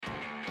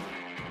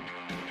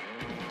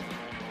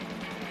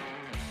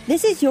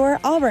This is your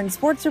Auburn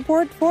Sports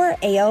Report for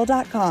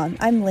AL.com.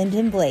 I'm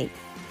Lyndon Blake.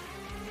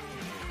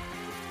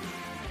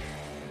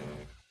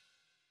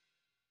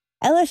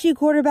 LSU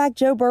quarterback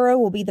Joe Burrow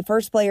will be the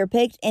first player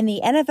picked in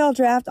the NFL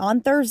draft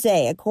on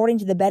Thursday, according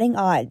to the betting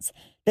odds.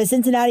 The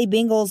Cincinnati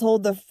Bengals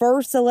hold the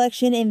first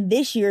selection in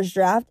this year's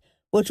draft,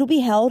 which will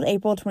be held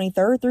April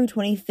 23rd through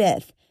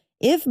 25th.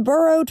 If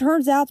Burrow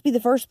turns out to be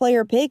the first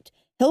player picked,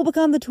 he'll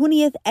become the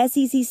 20th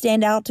SEC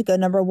standout to go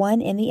number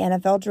 1 in the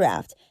NFL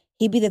draft.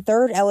 He'd be the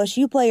third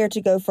LSU player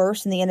to go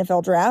first in the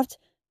NFL draft.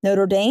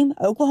 Notre Dame,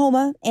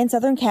 Oklahoma, and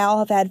Southern Cal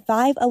have had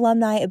 5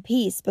 alumni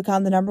apiece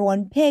become the number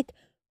 1 pick,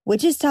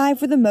 which is tied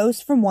for the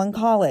most from one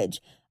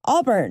college.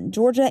 Auburn,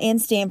 Georgia,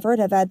 and Stanford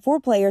have had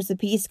 4 players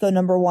apiece go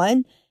number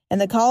 1,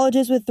 and the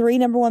colleges with 3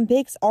 number 1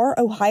 picks are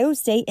Ohio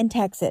State and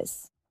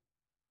Texas.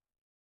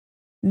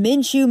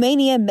 Minshew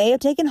mania may have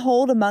taken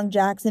hold among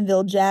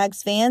Jacksonville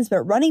Jags fans,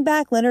 but running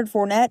back Leonard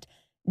Fournette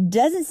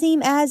doesn't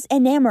seem as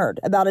enamored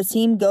about his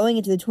team going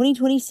into the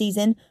 2020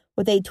 season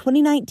with a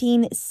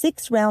 2019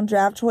 6th-round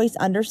draft choice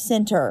under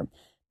center.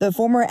 The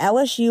former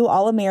LSU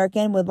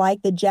All-American would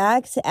like the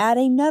Jags to add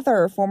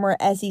another former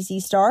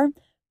SEC star,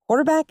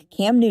 quarterback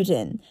Cam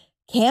Newton.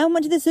 Cam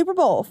went to the Super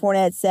Bowl,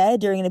 Fournette said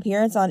during an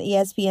appearance on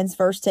ESPN's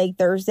First Take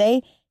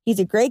Thursday. He's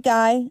a great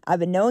guy. I've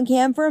been knowing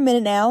Cam for a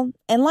minute now.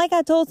 And like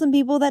I told some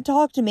people that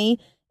talked to me,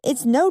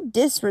 it's no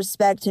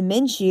disrespect to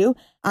Minshew.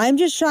 I'm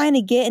just trying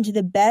to get into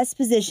the best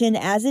position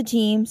as a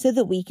team so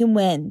that we can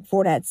win,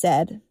 Fournette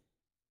said.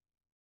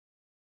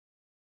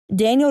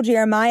 Daniel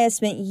Jeremiah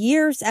spent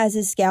years as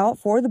a scout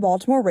for the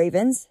Baltimore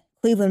Ravens,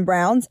 Cleveland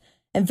Browns,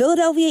 and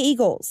Philadelphia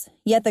Eagles.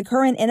 Yet the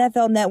current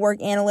NFL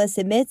Network analyst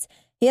admits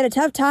he had a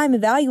tough time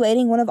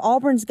evaluating one of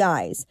Auburn's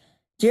guys.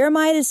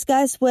 Jeremiah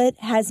discussed what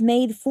has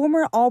made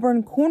former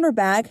Auburn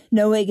cornerback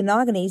Noah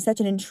Ignogany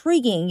such an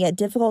intriguing yet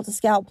difficult to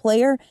scout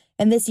player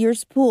in this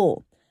year's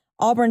pool.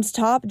 Auburn's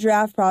top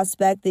draft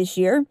prospect this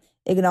year,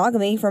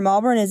 Ignogany from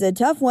Auburn, is a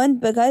tough one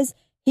because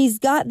he's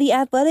got the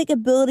athletic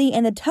ability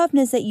and the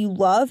toughness that you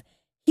love.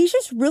 He's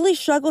just really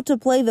struggled to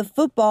play the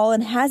football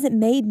and hasn't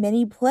made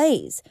many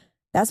plays.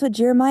 That's what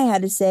Jeremiah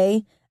had to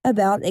say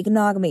about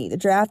Ignogany. The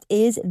draft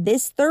is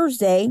this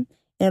Thursday,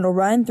 and it'll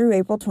run through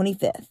April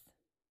 25th.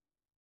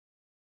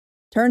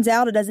 Turns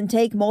out it doesn't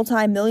take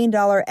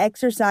multi-million-dollar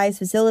exercise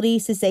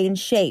facilities to stay in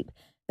shape.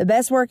 The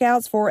best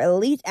workouts for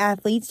elite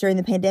athletes during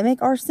the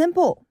pandemic are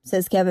simple,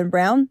 says Kevin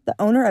Brown, the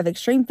owner of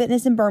Extreme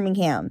Fitness in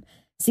Birmingham.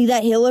 See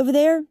that hill over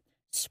there?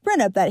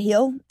 Sprint up that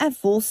hill at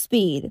full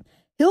speed.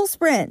 Hill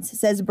sprints,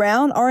 says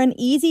Brown, are an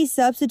easy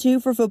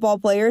substitute for football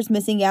players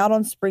missing out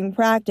on spring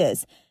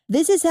practice.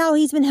 This is how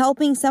he's been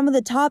helping some of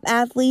the top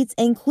athletes,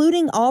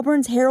 including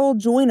Auburn's Harold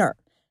Joyner.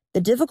 The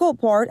difficult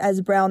part,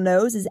 as Brown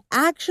knows, is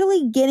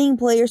actually getting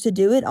players to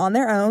do it on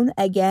their own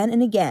again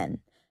and again.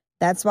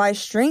 That's why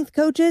strength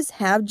coaches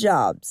have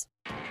jobs.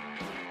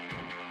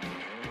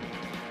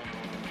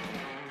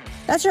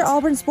 That's your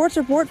Auburn Sports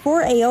Report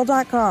for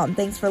AL.com.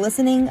 Thanks for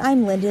listening.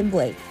 I'm Lyndon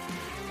Blake.